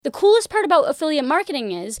The coolest part about affiliate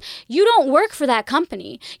marketing is you don't work for that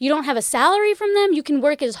company. You don't have a salary from them. You can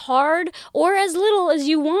work as hard or as little as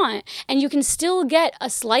you want, and you can still get a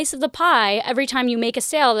slice of the pie every time you make a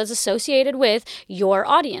sale that's associated with your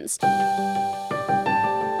audience.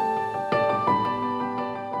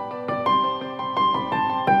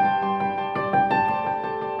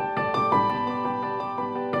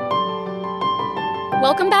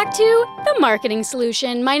 Welcome back to The Marketing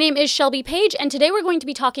Solution. My name is Shelby Page, and today we're going to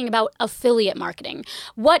be talking about affiliate marketing.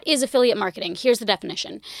 What is affiliate marketing? Here's the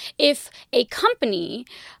definition. If a company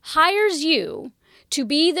hires you to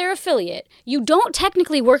be their affiliate, you don't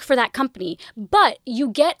technically work for that company, but you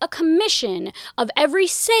get a commission of every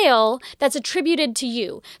sale that's attributed to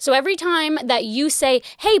you. So every time that you say,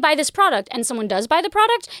 hey, buy this product, and someone does buy the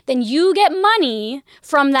product, then you get money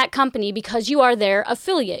from that company because you are their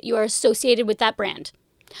affiliate. You are associated with that brand.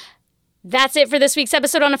 That's it for this week's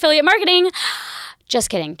episode on affiliate marketing. Just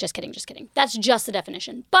kidding. That's just the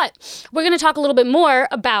definition. But we're going to talk a little bit more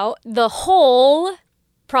about the whole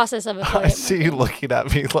process of affiliate marketing. I see you looking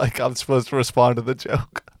at me like I'm supposed to respond to the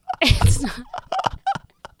joke. It's not.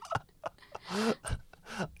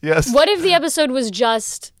 Yes. What if the episode was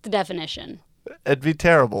just the definition? It'd be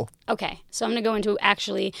terrible. Okay, so I'm going to go into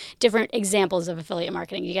actually different examples of affiliate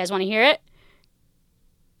marketing. You guys want to hear it?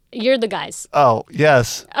 You're the guys. Oh,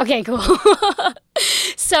 yes. Okay, cool.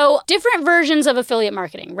 So different versions of affiliate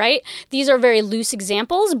marketing, right? These are very loose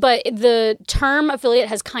examples, but the term affiliate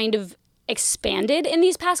has kind of expanded in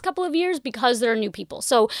these past couple of years because there are new people.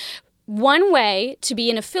 So one way to be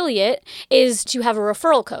an affiliate is to have a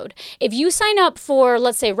referral code. If you sign up for,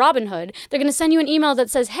 let's say, Robinhood, they're going to send you an email that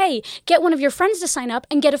says, hey, get one of your friends to sign up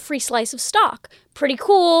and get a free slice of stock. Pretty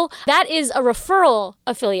cool. That is a referral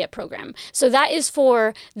affiliate program. So that is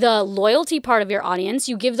for the loyalty part of your audience.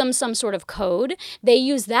 You give them some sort of code. They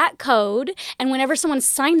use that code. And whenever someone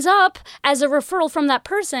signs up as a referral from that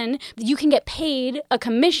person, you can get paid a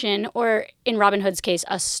commission, or in Robinhood's case,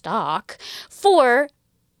 a stock, for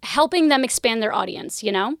helping them expand their audience,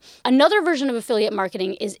 you know? Another version of affiliate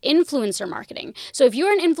marketing is influencer marketing. So if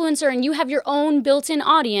you're an influencer and you have your own built-in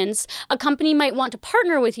audience, a company might want to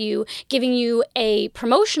partner with you, giving you a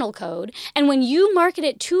promotional code. And when you market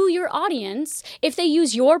it to your audience, if they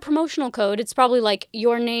use your promotional code, it's probably like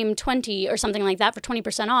your name 20 or something like that for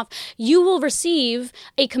 20% off, you will receive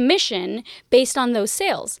a commission based on those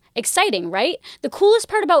sales. Exciting, right? The coolest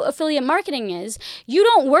part about affiliate marketing is you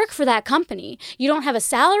don't work for that company. You don't have a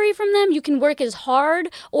salary from them. You can work as hard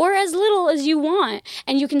or as little as you want,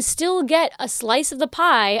 and you can still get a slice of the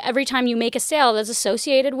pie every time you make a sale that's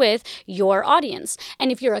associated with your audience.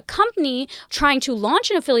 And if you're a company trying to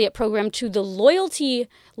launch an affiliate program to the loyalty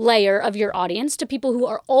layer of your audience, to people who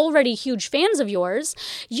are already huge fans of yours,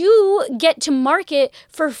 you get to market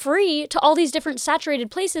for free to all these different saturated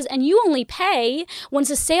places, and you only pay once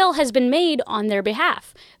a sale has been made on their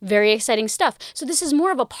behalf. Very exciting stuff. So this is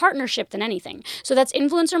more of a partnership than anything. So that's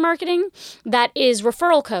influencer marketing. That is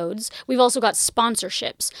referral codes. We've also got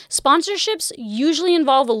sponsorships. Sponsorships usually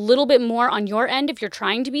involve a little bit more on your end if you're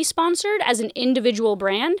trying to be sponsored as an individual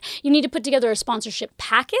brand. You need to put together a sponsorship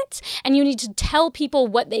packet, and you need to tell people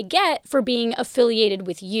what they get for being affiliated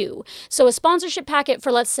with you. So a sponsorship packet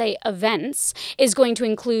for, let's say, events is going to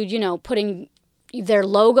include, putting their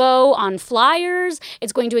logo on flyers.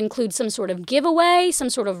 It's going to include some sort of giveaway, some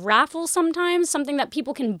sort of raffle sometimes, something that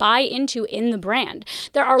people can buy into in the brand.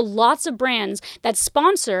 There are lots of brands that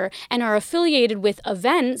sponsor and are affiliated with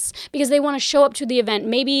events because they want to show up to the event.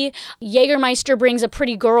 Maybe Jägermeister brings a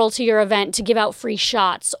pretty girl to your event to give out free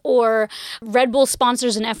shots, or Red Bull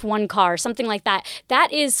sponsors an F1 car, something like that.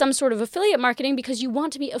 That is some sort of affiliate marketing because you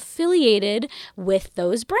want to be affiliated with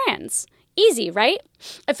those brands. Easy, right?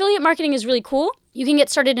 Affiliate marketing is really cool. You can get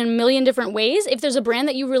started in a million different ways. If there's a brand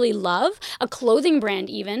that you really love, a clothing brand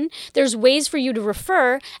even, there's ways for you to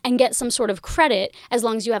refer and get some sort of credit as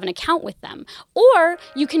long as you have an account with them. Or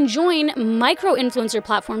you can join micro-influencer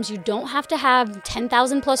platforms. You don't have to have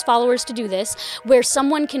 10,000 plus followers to do this, where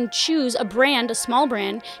someone can choose a brand, a small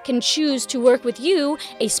brand, can choose to work with you,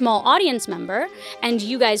 a small audience member, and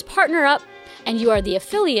you guys partner up, and you are the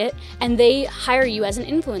affiliate, and they hire you as an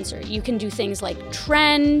influencer. You can do things like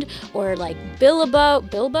Trend or like Billo,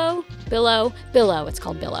 it's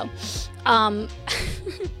called Billo.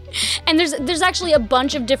 And And there's actually a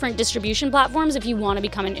bunch of different distribution platforms if you want to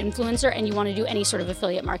become an influencer and you want to do any sort of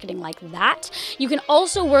affiliate marketing like that. You can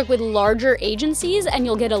also work with larger agencies and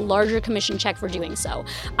you'll get a larger commission check for doing so.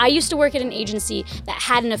 I used to work at an agency that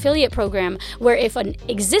had an affiliate program where if an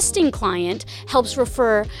existing client helps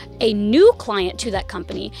refer a new client to that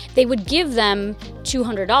company, they would give them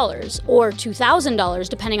 $200 or $2,000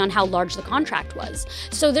 depending on how large the contract was.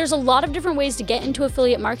 So there's a lot of different ways to get into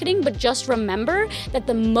affiliate marketing, but just remember that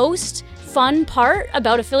the most fun part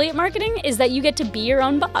about affiliate marketing is that you get to be your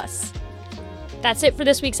own boss. That's it for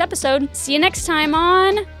this week's episode. See you next time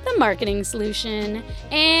on The Marketing Solution.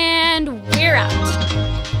 And we're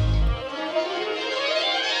out.